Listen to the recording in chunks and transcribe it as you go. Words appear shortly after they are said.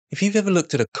If you've ever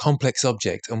looked at a complex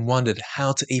object and wondered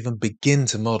how to even begin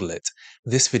to model it,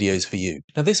 this video is for you.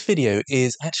 Now this video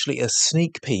is actually a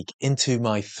sneak peek into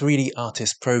my 3D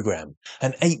artist program,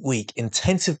 an 8-week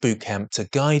intensive bootcamp to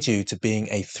guide you to being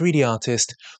a 3D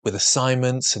artist with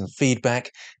assignments and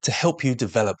feedback to help you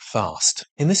develop fast.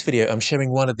 In this video, I'm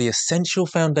sharing one of the essential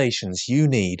foundations you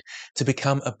need to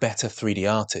become a better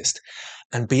 3D artist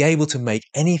and be able to make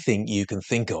anything you can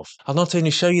think of. I'll not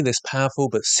only show you this powerful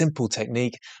but simple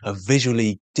technique of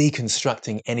visually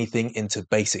deconstructing anything into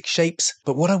basic shapes,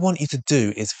 but what I want you to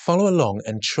do is follow along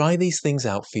and try these things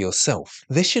out for yourself.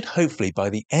 This should hopefully by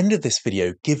the end of this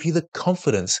video give you the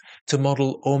confidence to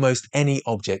model almost any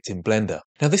object in Blender.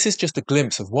 Now this is just a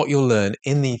glimpse of what you'll learn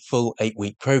in the full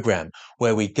 8-week program,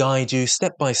 where we guide you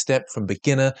step by step from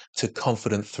beginner to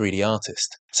confident 3D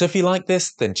artist. So if you like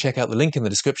this, then check out the link in the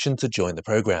description to join the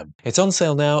program. It's on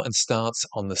sale now and starts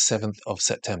on the 7th of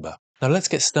September. Now let's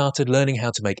get started learning how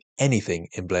to make anything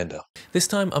in Blender. This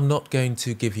time I'm not going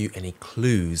to give you any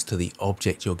clues to the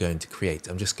object you're going to create.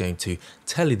 I'm just going to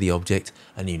tell you the object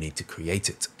and you need to create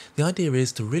it. The idea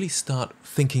is to really start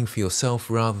thinking for yourself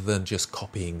rather than just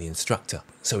copying the instructor.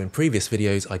 So in previous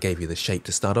videos I gave you the shape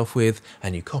to start off with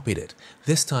and you copied it.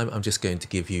 This time I'm just going to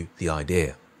give you the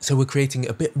idea. So we're creating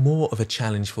a bit more of a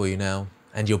challenge for you now,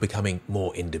 and you're becoming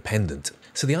more independent.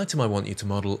 So the item I want you to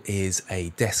model is a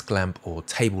desk lamp or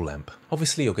table lamp.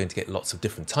 Obviously you're going to get lots of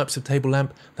different types of table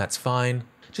lamp, that's fine.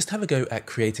 Just have a go at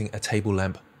creating a table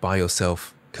lamp by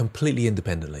yourself, completely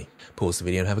independently. Pause the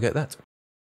video and have a go at that.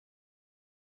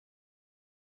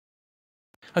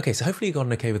 Okay, so hopefully you got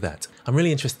an okay with that. I'm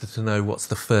really interested to know what's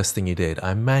the first thing you did.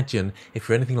 I imagine if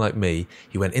you're anything like me,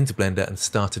 you went into Blender and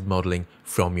started modeling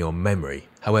from your memory.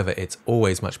 However, it's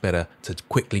always much better to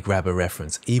quickly grab a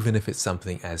reference, even if it's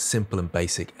something as simple and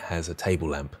basic as a table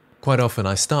lamp. Quite often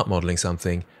I start modeling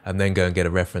something and then go and get a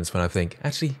reference when I think,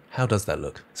 actually, how does that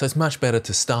look? So it's much better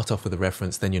to start off with a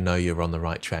reference, then you know you're on the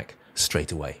right track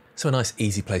straight away. So a nice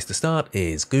easy place to start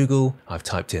is Google. I've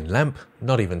typed in lamp,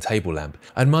 not even table lamp,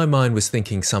 and my mind was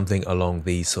thinking something along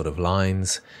these sort of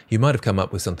lines. You might have come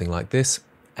up with something like this,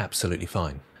 absolutely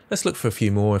fine. Let's look for a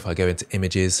few more if I go into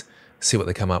images, see what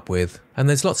they come up with. And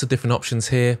there's lots of different options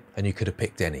here and you could have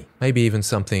picked any, maybe even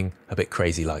something a bit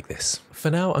crazy like this.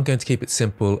 For now, I'm going to keep it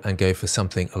simple and go for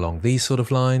something along these sort of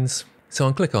lines. So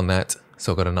I'll click on that.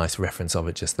 So I've got a nice reference of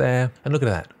it just there. And look at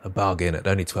that, a bargain at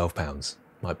only £12.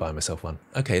 Might buy myself one.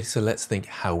 Okay, so let's think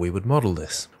how we would model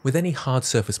this. With any hard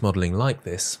surface modeling like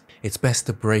this, it's best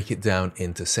to break it down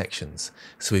into sections.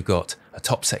 So we've got a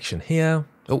top section here.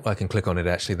 Oh, I can click on it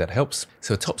actually, that helps.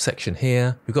 So a top section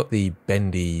here, we've got the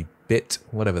bendy bit,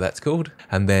 whatever that's called,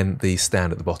 and then the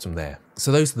stand at the bottom there.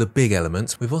 So those are the big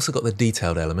elements. We've also got the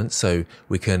detailed elements, so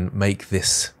we can make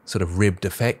this sort of ribbed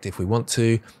effect if we want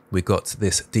to. We've got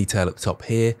this detail at the top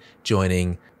here,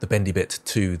 joining the bendy bit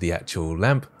to the actual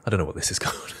lamp. I don't know what this is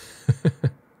called.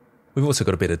 We've also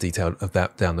got a bit of detail of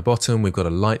that down the bottom. We've got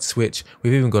a light switch.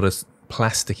 We've even got a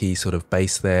plasticky sort of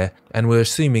base there, and we're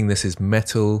assuming this is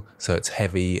metal, so it's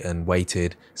heavy and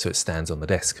weighted, so it stands on the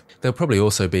desk. There'll probably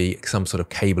also be some sort of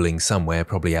cabling somewhere,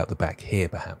 probably out the back here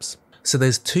perhaps. So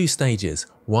there's two stages.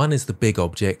 One is the big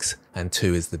objects and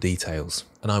two is the details.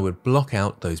 And I would block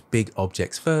out those big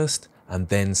objects first and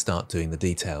then start doing the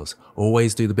details.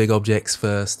 Always do the big objects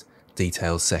first,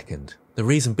 details second. The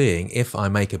reason being, if I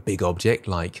make a big object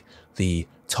like the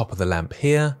top of the lamp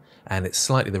here, and it's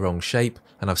slightly the wrong shape,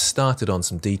 and I've started on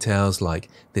some details like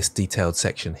this detailed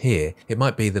section here, it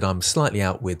might be that I'm slightly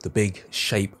out with the big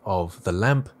shape of the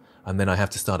lamp, and then I have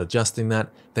to start adjusting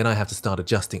that. Then I have to start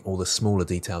adjusting all the smaller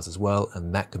details as well,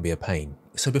 and that can be a pain.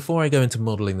 So before I go into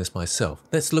modeling this myself,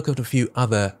 let's look at a few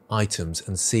other items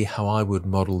and see how I would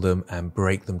model them and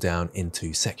break them down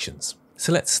into sections.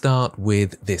 So let's start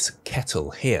with this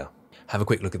kettle here. Have a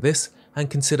quick look at this and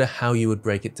consider how you would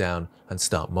break it down and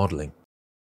start modeling.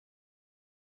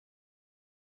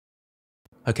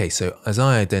 Okay, so as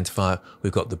I identify,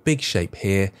 we've got the big shape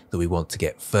here that we want to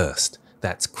get first.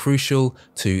 That's crucial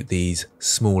to these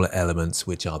smaller elements,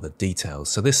 which are the details.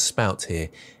 So this spout here,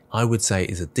 I would say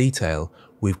is a detail.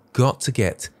 We've got to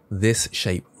get this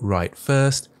shape right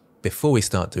first before we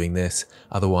start doing this.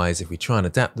 Otherwise, if we try and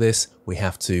adapt this, we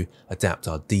have to adapt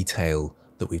our detail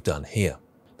that we've done here.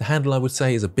 The handle, I would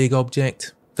say, is a big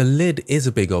object. The lid is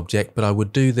a big object, but I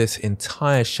would do this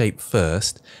entire shape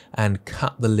first and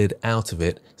cut the lid out of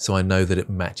it so I know that it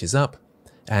matches up.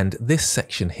 And this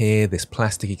section here, this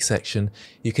plasticky section,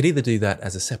 you could either do that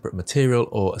as a separate material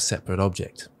or a separate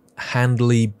object. A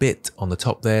handly bit on the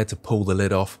top there to pull the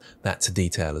lid off, that's a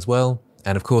detail as well.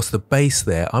 And of course the base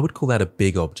there, I would call that a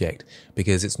big object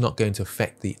because it's not going to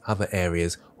affect the other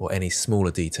areas or any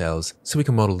smaller details, so we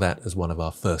can model that as one of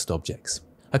our first objects.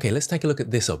 Okay, let's take a look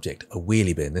at this object, a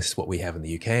wheelie bin. This is what we have in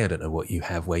the UK. I don't know what you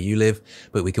have where you live,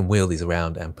 but we can wheel these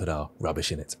around and put our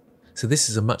rubbish in it. So this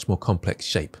is a much more complex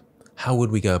shape. How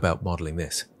would we go about modeling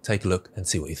this? Take a look and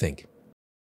see what you think.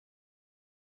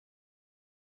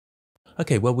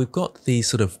 Okay, well, we've got the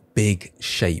sort of big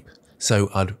shape. So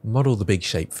I'd model the big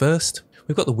shape first.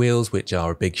 We've got the wheels, which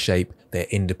are a big shape. They're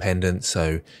independent,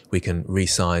 so we can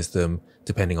resize them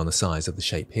depending on the size of the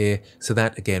shape here. So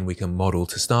that, again, we can model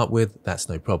to start with. That's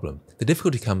no problem. The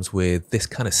difficulty comes with this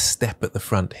kind of step at the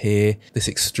front here, this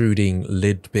extruding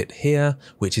lid bit here,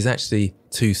 which is actually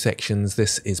two sections.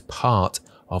 This is part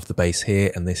of the base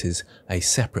here, and this is a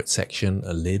separate section,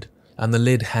 a lid. And the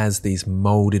lid has these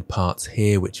molded parts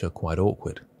here, which are quite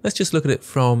awkward. Let's just look at it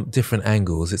from different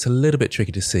angles. It's a little bit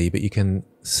tricky to see, but you can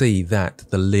see that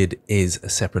the lid is a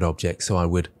separate object, so I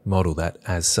would model that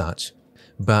as such.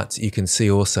 But you can see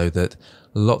also that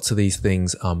lots of these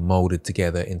things are molded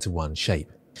together into one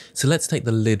shape. So let's take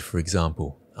the lid, for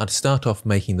example. I'd start off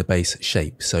making the base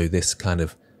shape. So this kind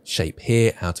of shape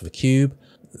here out of a cube.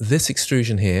 This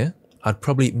extrusion here, I'd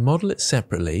probably model it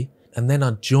separately, and then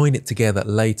I'd join it together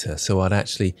later. So I'd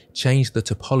actually change the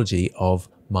topology of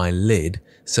my lid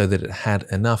so that it had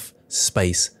enough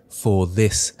space for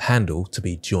this handle to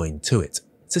be joined to it.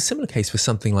 It's a similar case for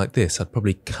something like this. I'd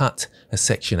probably cut a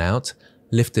section out,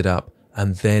 lift it up,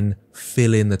 and then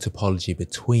fill in the topology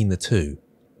between the two.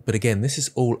 But again, this is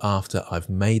all after I've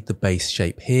made the base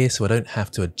shape here, so I don't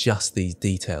have to adjust these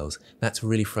details. That's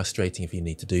really frustrating if you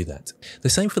need to do that. The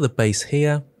same for the base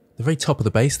here. The very top of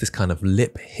the base, this kind of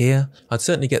lip here, I'd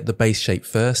certainly get the base shape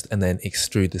first and then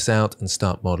extrude this out and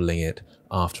start modeling it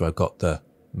after I've got the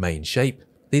main shape.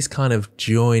 These kind of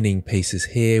joining pieces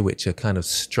here, which are kind of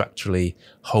structurally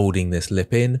holding this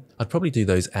lip in, I'd probably do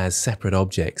those as separate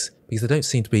objects because they don't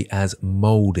seem to be as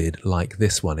molded like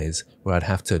this one is, where I'd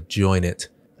have to join it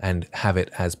and have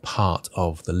it as part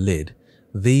of the lid.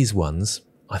 These ones,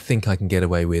 I think I can get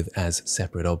away with as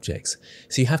separate objects.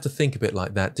 So you have to think a bit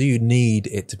like that. Do you need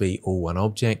it to be all one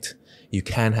object? You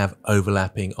can have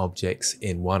overlapping objects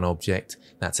in one object.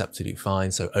 That's absolutely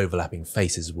fine. So overlapping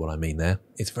faces is what I mean there.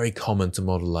 It's very common to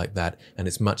model like that, and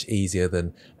it's much easier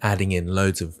than adding in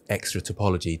loads of extra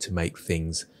topology to make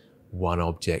things one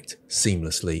object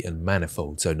seamlessly and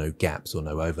manifold, so no gaps or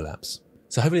no overlaps.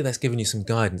 So hopefully that's given you some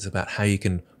guidance about how you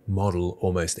can model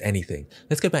almost anything.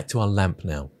 Let's go back to our lamp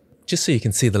now. Just so you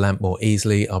can see the lamp more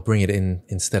easily, I'll bring it in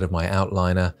instead of my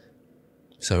outliner.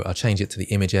 So I'll change it to the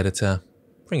image editor,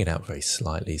 bring it out very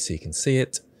slightly so you can see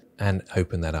it, and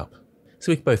open that up.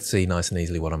 So we can both see nice and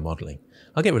easily what I'm modeling.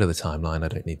 I'll get rid of the timeline, I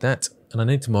don't need that. And I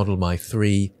need to model my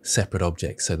three separate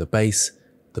objects. So the base,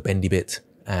 the bendy bit,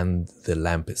 and the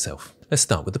lamp itself. Let's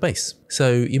start with the base.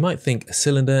 So you might think a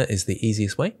cylinder is the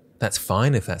easiest way. That's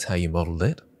fine if that's how you modeled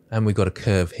it. And we've got a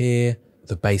curve here.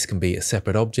 The base can be a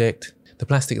separate object. The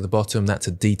plastic at the bottom, that's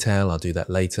a detail. I'll do that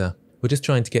later. We're just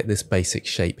trying to get this basic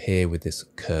shape here with this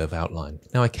curve outline.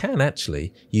 Now I can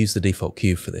actually use the default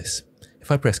cube for this.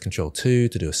 If I press Ctrl 2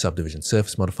 to do a subdivision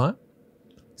surface modifier,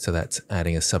 so that's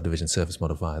adding a subdivision surface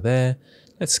modifier there.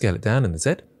 Let's scale it down in the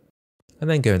Z, and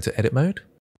then go into edit mode.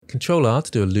 Ctrl R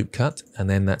to do a loop cut, and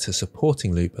then that's a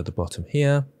supporting loop at the bottom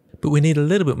here. But we need a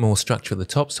little bit more structure at the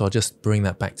top, so I'll just bring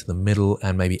that back to the middle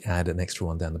and maybe add an extra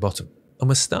one down the bottom. And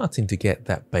we're starting to get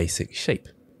that basic shape.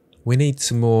 We need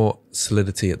some more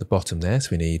solidity at the bottom there, so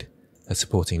we need a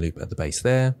supporting loop at the base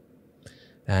there.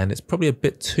 And it's probably a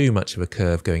bit too much of a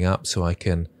curve going up, so I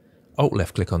can Alt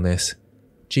left click on this,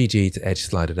 GG to edge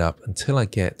slide it up until I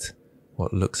get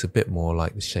what looks a bit more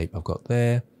like the shape I've got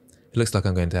there. It looks like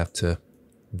I'm going to have to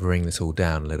bring this all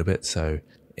down a little bit, so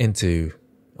into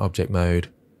object mode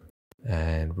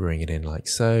and bring it in like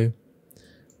so.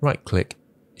 Right click,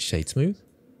 shade smooth,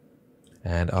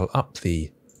 and I'll up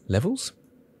the levels.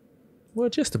 We're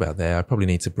just about there. I probably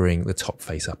need to bring the top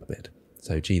face up a bit.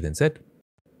 So G then Z,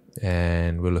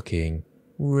 and we're looking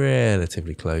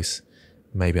relatively close.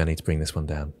 Maybe I need to bring this one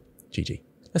down. GG.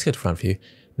 Let's go to front view.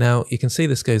 Now you can see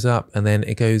this goes up and then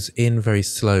it goes in very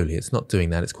slowly. It's not doing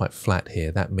that. It's quite flat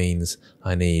here. That means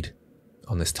I need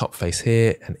on this top face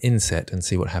here an inset, and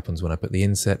see what happens when I put the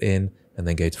inset in and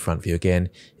then go to front view again.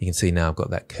 You can see now I've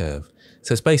got that curve.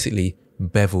 So it's basically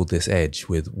beveled this edge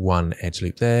with one edge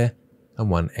loop there and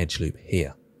one edge loop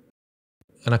here.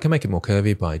 And I can make it more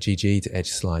curvy by GG to edge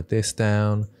slide this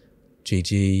down,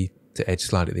 GG to edge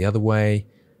slide it the other way,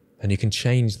 and you can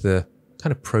change the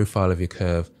kind of profile of your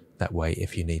curve that way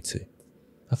if you need to.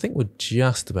 I think we're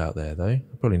just about there though.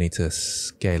 I probably need to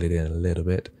scale it in a little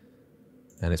bit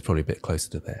and it's probably a bit closer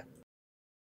to there.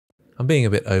 I'm being a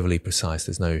bit overly precise.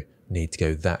 There's no need to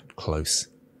go that close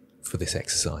for this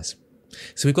exercise.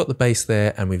 So we've got the base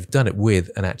there, and we've done it with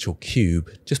an actual cube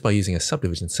just by using a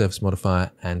subdivision surface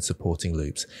modifier and supporting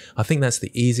loops. I think that's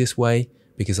the easiest way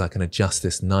because I can adjust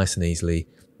this nice and easily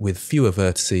with fewer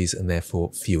vertices and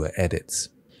therefore fewer edits.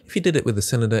 If you did it with the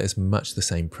cylinder, it's much the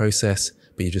same process,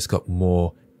 but you've just got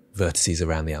more vertices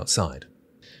around the outside.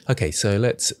 Okay, so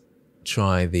let's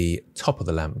try the top of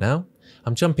the lamp now.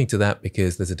 I'm jumping to that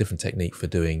because there's a different technique for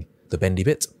doing the bendy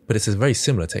bit, but it's a very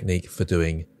similar technique for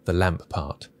doing the lamp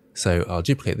part. So I'll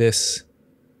duplicate this,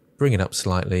 bring it up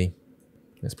slightly.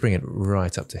 Let's bring it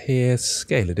right up to here,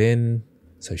 scale it in.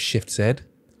 So Shift Z,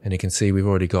 and you can see we've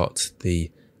already got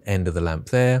the end of the lamp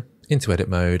there. Into edit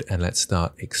mode, and let's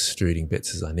start extruding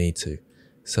bits as I need to.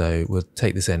 So we'll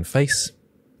take this end face,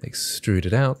 extrude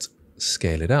it out,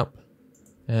 scale it up,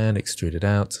 and extrude it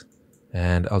out.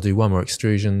 And I'll do one more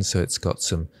extrusion so it's got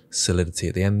some solidity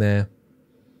at the end there.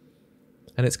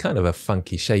 And it's kind of a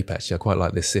funky shape actually. I quite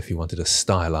like this if you wanted a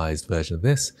stylized version of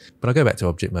this. But I'll go back to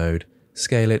object mode,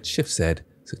 scale it, Shift Z,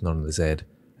 so it's not on the Z,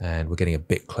 and we're getting a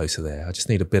bit closer there. I just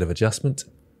need a bit of adjustment.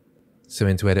 So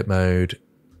into edit mode,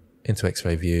 into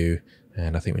X-ray view,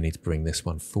 and I think we need to bring this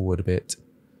one forward a bit.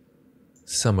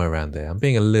 Somewhere around there. I'm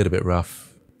being a little bit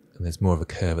rough, and there's more of a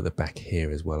curve at the back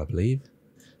here as well, I believe.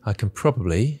 I can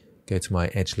probably go to my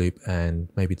edge loop and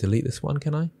maybe delete this one,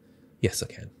 can I? Yes, I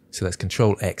can. So let's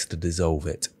Control X to dissolve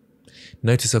it.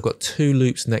 Notice I've got two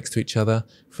loops next to each other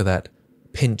for that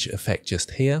pinch effect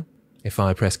just here. If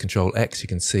I press Control X, you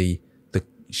can see the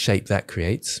shape that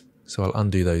creates. So I'll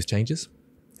undo those changes,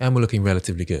 and we're looking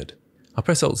relatively good. I'll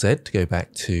press Alt Z to go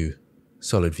back to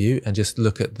solid view and just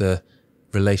look at the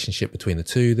relationship between the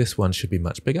two. This one should be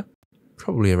much bigger,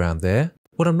 probably around there.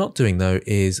 What I'm not doing though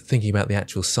is thinking about the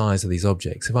actual size of these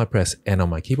objects. If I press N on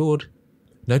my keyboard,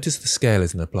 notice the scale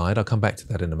isn't applied. I'll come back to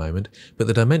that in a moment, but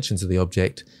the dimensions of the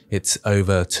object, it's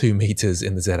over 2 meters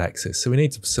in the Z axis. So we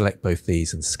need to select both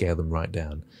these and scale them right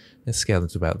down. Let's scale them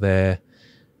to about there.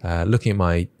 Looking at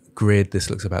my grid, this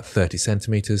looks about 30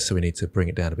 centimeters. So we need to bring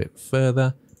it down a bit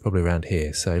further, probably around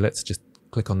here. So let's just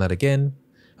click on that again.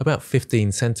 About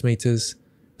 15 centimeters.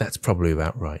 That's probably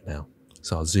about right now.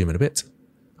 So I'll zoom in a bit.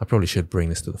 I probably should bring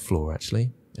this to the floor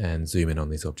actually and zoom in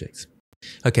on these objects.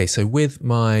 Okay, so with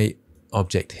my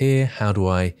object here, how do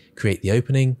I create the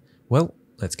opening? Well,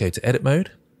 let's go to edit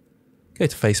mode, go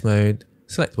to face mode,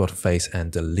 select the bottom face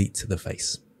and delete the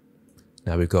face.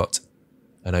 Now we've got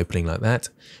an opening like that.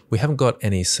 We haven't got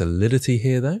any solidity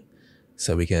here though.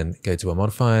 So we can go to our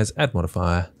modifiers, add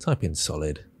modifier, type in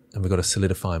solid, and we've got a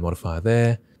solidify modifier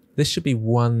there. This should be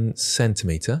 1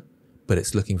 centimeter, but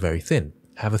it's looking very thin.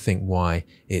 Have a think why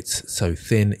it's so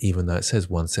thin, even though it says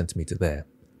 1 centimeter there.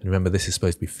 And remember, this is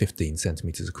supposed to be 15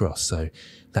 centimeters across, so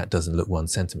that doesn't look 1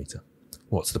 centimeter.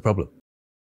 What's the problem?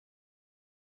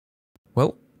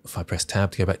 Well, if I press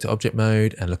tab to go back to object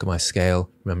mode and look at my scale,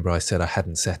 remember I said I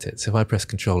hadn't set it. So if I press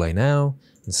Control A now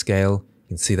and scale, you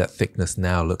can see that thickness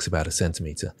now looks about 1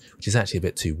 centimeter, which is actually a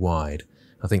bit too wide.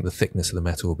 I think the thickness of the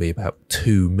metal will be about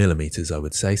 2 millimeters, I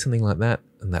would say, something like that,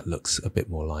 and that looks a bit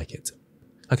more like it.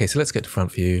 Okay, so let's get to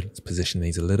front view. Let's position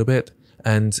these a little bit.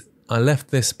 And I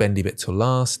left this bendy bit till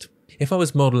last. If I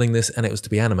was modeling this and it was to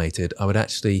be animated, I would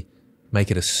actually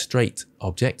make it a straight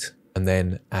object and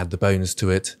then add the bones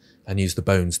to it and use the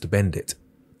bones to bend it.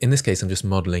 In this case, I'm just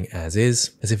modeling as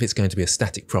is, as if it's going to be a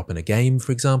static prop in a game,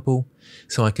 for example.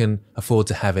 So I can afford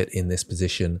to have it in this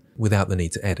position without the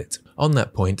need to edit. On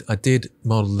that point, I did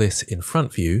model this in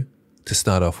front view to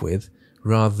start off with,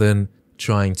 rather than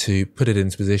trying to put it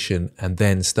into position and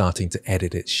then starting to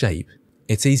edit its shape.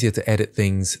 It's easier to edit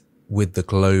things with the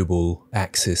global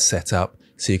axis set up,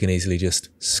 so you can easily just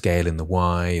scale in the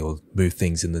Y or move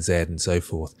things in the Z and so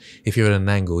forth. If you're at an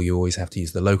angle, you always have to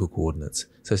use the local coordinates.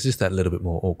 So it's just that little bit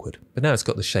more awkward. But now it's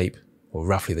got the shape, or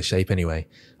roughly the shape anyway.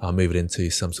 I'll move it into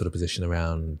some sort of position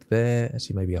around there,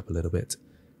 actually maybe up a little bit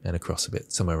and across a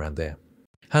bit, somewhere around there.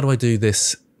 How do I do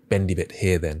this bendy bit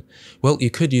here then? Well,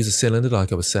 you could use a cylinder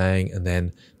like I was saying and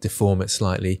then deform it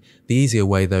slightly. The easier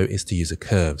way though is to use a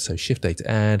curve. So Shift A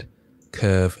to add,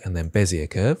 curve, and then Bezier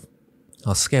curve.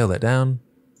 I'll scale that down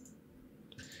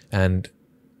and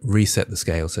reset the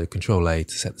scale. So Control A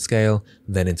to set the scale,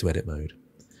 then into edit mode.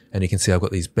 And you can see I've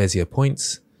got these Bezier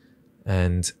points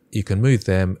and you can move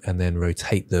them and then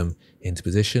rotate them into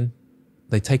position.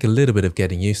 They take a little bit of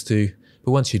getting used to,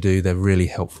 but once you do, they're really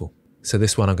helpful. So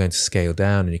this one I'm going to scale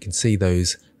down and you can see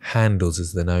those handles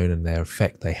as they're known and their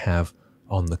effect they have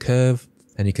on the curve.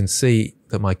 And you can see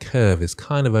that my curve is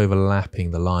kind of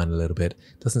overlapping the line a little bit.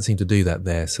 Doesn't seem to do that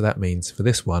there. So that means for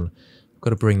this one, I've got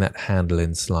to bring that handle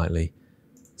in slightly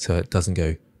so it doesn't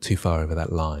go too far over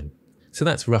that line. So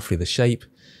that's roughly the shape.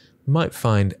 You might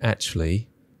find actually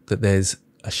that there's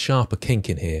a sharper kink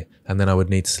in here, and then I would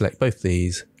need to select both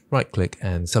these, right click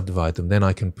and subdivide them. Then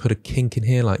I can put a kink in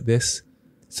here like this,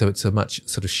 so it's a much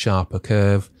sort of sharper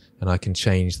curve, and I can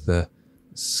change the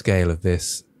scale of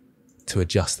this to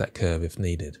adjust that curve if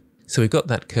needed. So we've got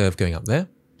that curve going up there.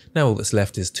 Now all that's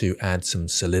left is to add some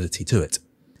solidity to it.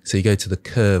 So you go to the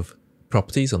curve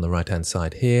properties on the right hand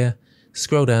side here,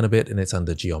 scroll down a bit and it's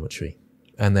under geometry.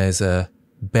 And there's a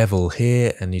bevel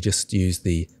here, and you just use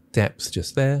the depth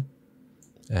just there.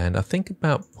 And I think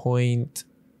about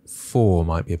 0.4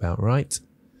 might be about right.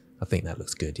 I think that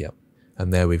looks good, yep.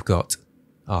 And there we've got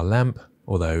our lamp,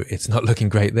 although it's not looking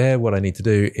great there. What I need to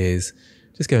do is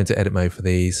just go into edit mode for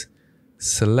these,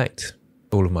 select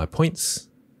all of my points,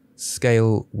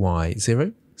 scale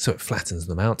Y0, so it flattens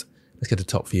them out. Let's go to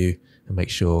top view and make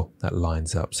sure that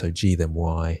lines up. So G then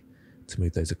Y to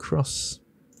move those across.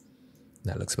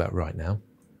 That looks about right now.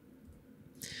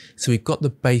 So we've got the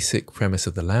basic premise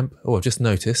of the lamp. Oh, I've just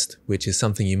noticed, which is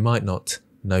something you might not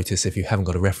notice if you haven't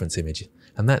got a reference image,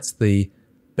 and that's the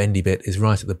bendy bit is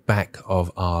right at the back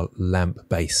of our lamp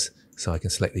base. So I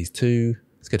can select these two.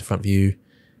 Let's go to front view,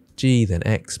 G then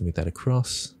X, move that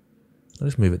across. I'll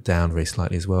just move it down very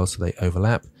slightly as well so they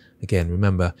overlap. Again,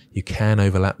 remember, you can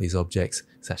overlap these objects.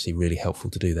 It's actually really helpful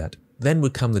to do that. Then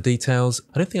would come the details.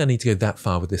 I don't think I need to go that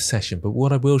far with this session, but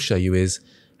what I will show you is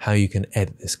how you can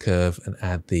edit this curve and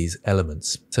add these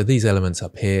elements. So these elements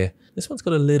up here, this one's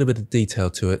got a little bit of detail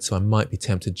to it, so I might be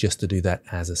tempted just to do that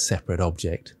as a separate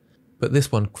object. But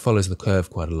this one follows the curve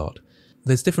quite a lot.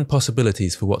 There's different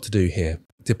possibilities for what to do here,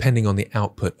 depending on the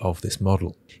output of this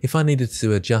model. If I needed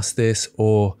to adjust this,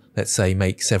 or let's say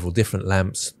make several different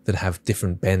lamps that have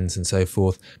different bends and so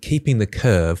forth, keeping the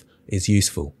curve is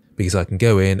useful because I can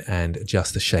go in and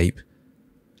adjust the shape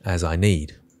as I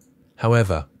need.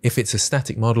 However, if it's a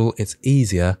static model, it's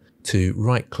easier to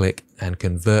right click and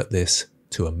convert this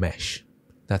to a mesh.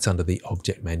 That's under the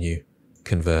object menu,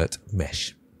 convert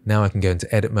mesh. Now I can go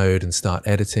into edit mode and start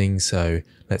editing. So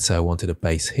let's say I wanted a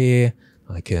base here.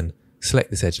 I can select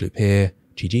this edge loop here,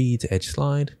 GG to edge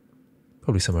slide,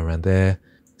 probably somewhere around there.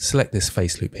 Select this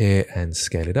face loop here and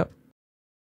scale it up.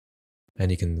 And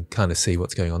you can kind of see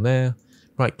what's going on there.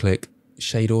 Right click,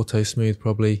 shade auto smooth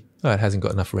probably. Oh, it hasn't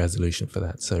got enough resolution for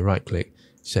that. So right click,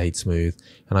 shade smooth.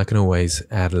 And I can always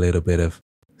add a little bit of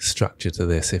structure to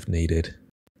this if needed.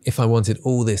 If I wanted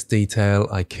all this detail,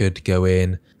 I could go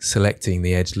in, selecting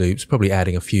the edge loops, probably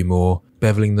adding a few more,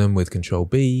 beveling them with Control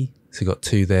B. So got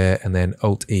 2 there, and then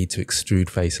Alt E to extrude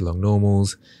face along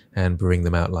normals and bring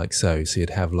them out like so. So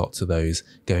you'd have lots of those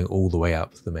going all the way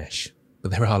up the mesh.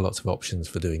 But there are lots of options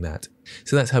for doing that.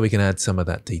 So that's how we can add some of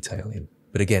that detail in.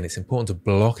 But again, it's important to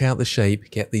block out the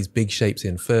shape, get these big shapes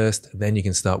in first, then you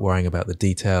can start worrying about the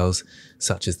details,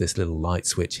 such as this little light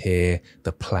switch here,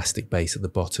 the plastic base at the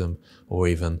bottom, or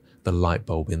even the light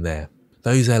bulb in there.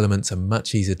 Those elements are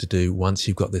much easier to do once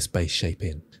you've got this base shape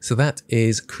in. So that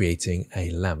is creating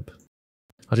a lamp.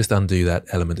 I'll just undo that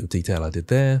element of detail I did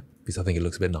there, because I think it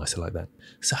looks a bit nicer like that.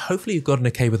 So hopefully you've gotten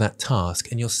okay with that task,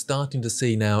 and you're starting to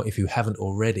see now, if you haven't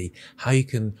already, how you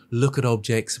can look at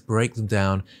objects, break them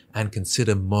down, and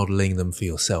consider modeling them for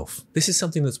yourself. This is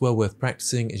something that's well worth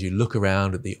practicing as you look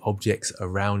around at the objects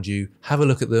around you. Have a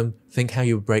look at them, think how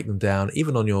you would break them down,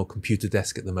 even on your computer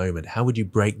desk at the moment. How would you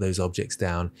break those objects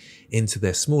down into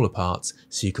their smaller parts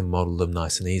so you can model them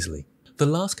nice and easily? The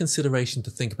last consideration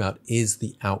to think about is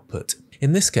the output.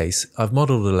 In this case, I've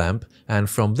modeled a lamp, and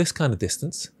from this kind of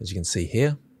distance, as you can see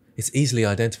here, it's easily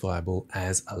identifiable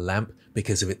as a lamp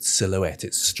because of its silhouette,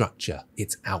 its structure,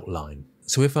 its outline.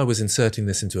 So if I was inserting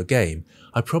this into a game,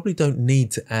 I probably don't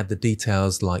need to add the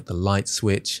details like the light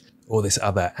switch or this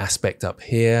other aspect up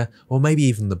here, or maybe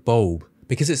even the bulb.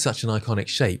 Because it's such an iconic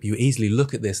shape, you easily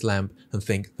look at this lamp and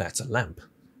think that's a lamp.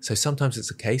 So sometimes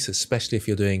it's a case, especially if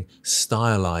you're doing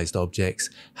stylized objects,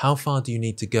 how far do you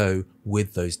need to go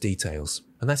with those details?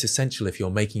 And that's essential if you're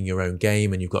making your own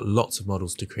game and you've got lots of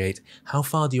models to create. How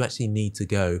far do you actually need to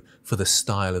go for the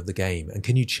style of the game? And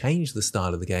can you change the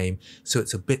style of the game so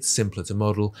it's a bit simpler to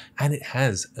model and it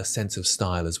has a sense of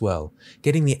style as well?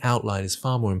 Getting the outline is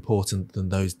far more important than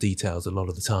those details a lot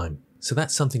of the time. So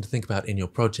that's something to think about in your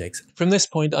projects. From this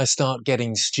point, I start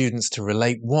getting students to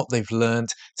relate what they've learned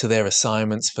to their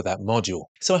assignments for that module.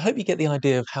 So I hope you get the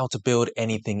idea of how to build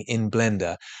anything in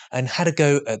Blender and how to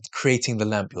go at creating the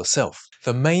lamp yourself.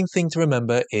 The main thing to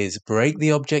remember is break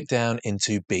the object down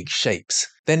into big shapes.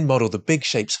 Then model the big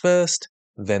shapes first,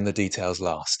 then the details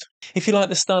last. If you like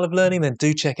this style of learning, then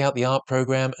do check out the art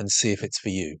program and see if it's for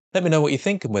you. Let me know what you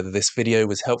think and whether this video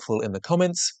was helpful in the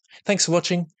comments. Thanks for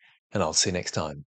watching. and I'll see you next time.